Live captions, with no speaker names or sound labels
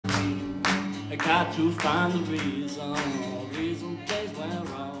I got to find the reason things went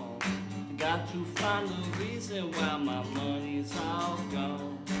wrong. I got to find the reason why my money's all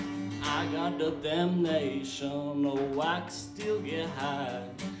gone. I got the damnation, oh I can still get high.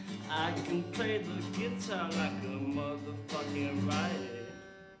 I can play the guitar like a motherfucking riot.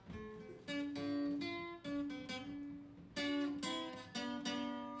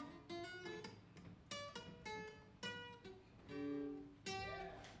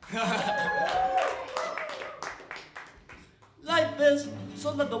 Life is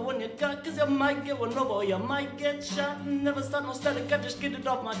so little when you got, cause you might get one over or you might get shot. Never start no static, I just get it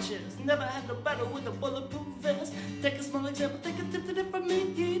off my chest. Never had no battle with a bulletproof vest. Take a small example, take a tip to it from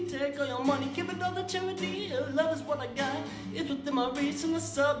me. Take all your money, give it all to charity. Love is what I got, it's within my reach. In the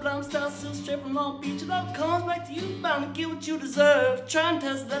sublime style, still straight from Long Beach. It all comes back to you, bound to get what you deserve. Try and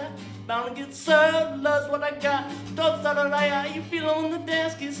test that, bound to get served. Love's what I got, dogs out of how you feel on the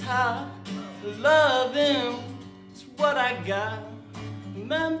dance gets high. Loving is what I got.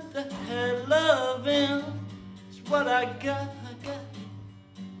 Remember that loving is what I got.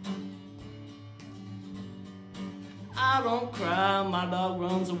 I don't cry, my dog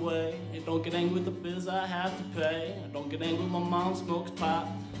runs away. I don't get angry with the bills I have to pay. I don't get angry when my mom smokes pot.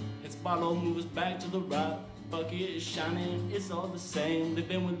 It's bottle moves back to the right. Bucket is shining, it's all the same.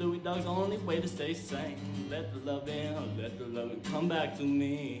 Living with Louis Dog's the only way to stay sane. Let the love in, let the loving come back to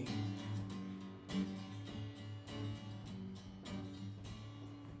me.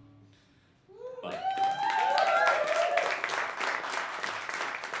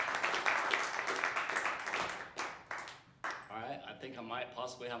 I think I might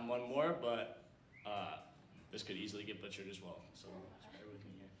possibly have one more, but this could easily get butchered as well, so just bear with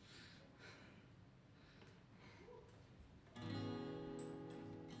me here.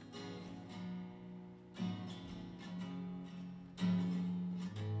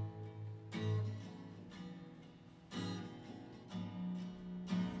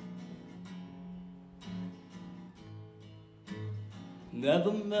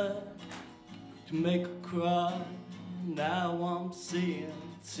 Never meant to make her cry. Now I'm seeing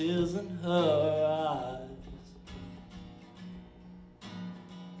tears in her eyes.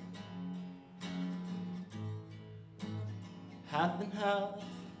 Half and half,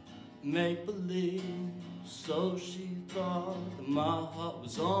 make-believe. So she thought that my heart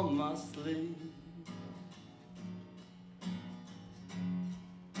was on my sleeve.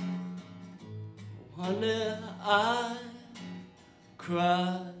 Honey, I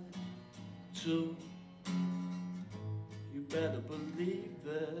cried too. You better believe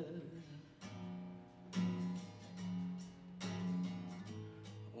it.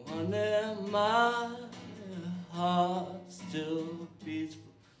 Honey, my heart still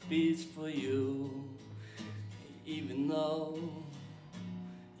beats for you, even though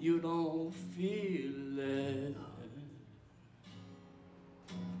you don't feel it.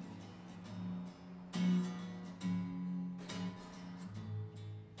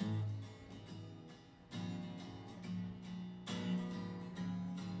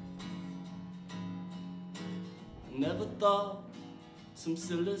 Never thought some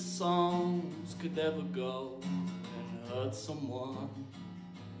silly songs could ever go and hurt someone.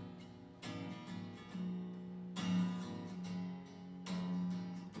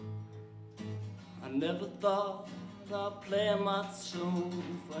 I never thought I'd play my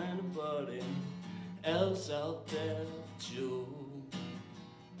tune for anybody else out there but you.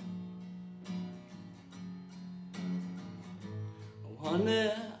 Oh,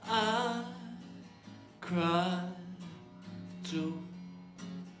 honey, I cried too.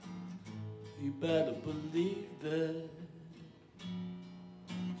 You better believe it.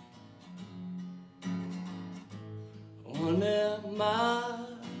 Honey, my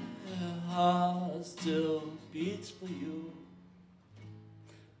heart still beats for you.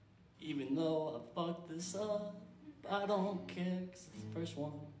 Even though I fucked this up, I don't care, 'cause it's the first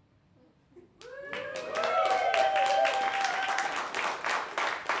one.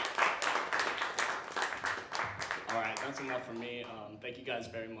 All right, that's enough for me. Thank you guys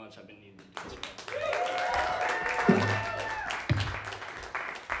very much. I've been needing to do this.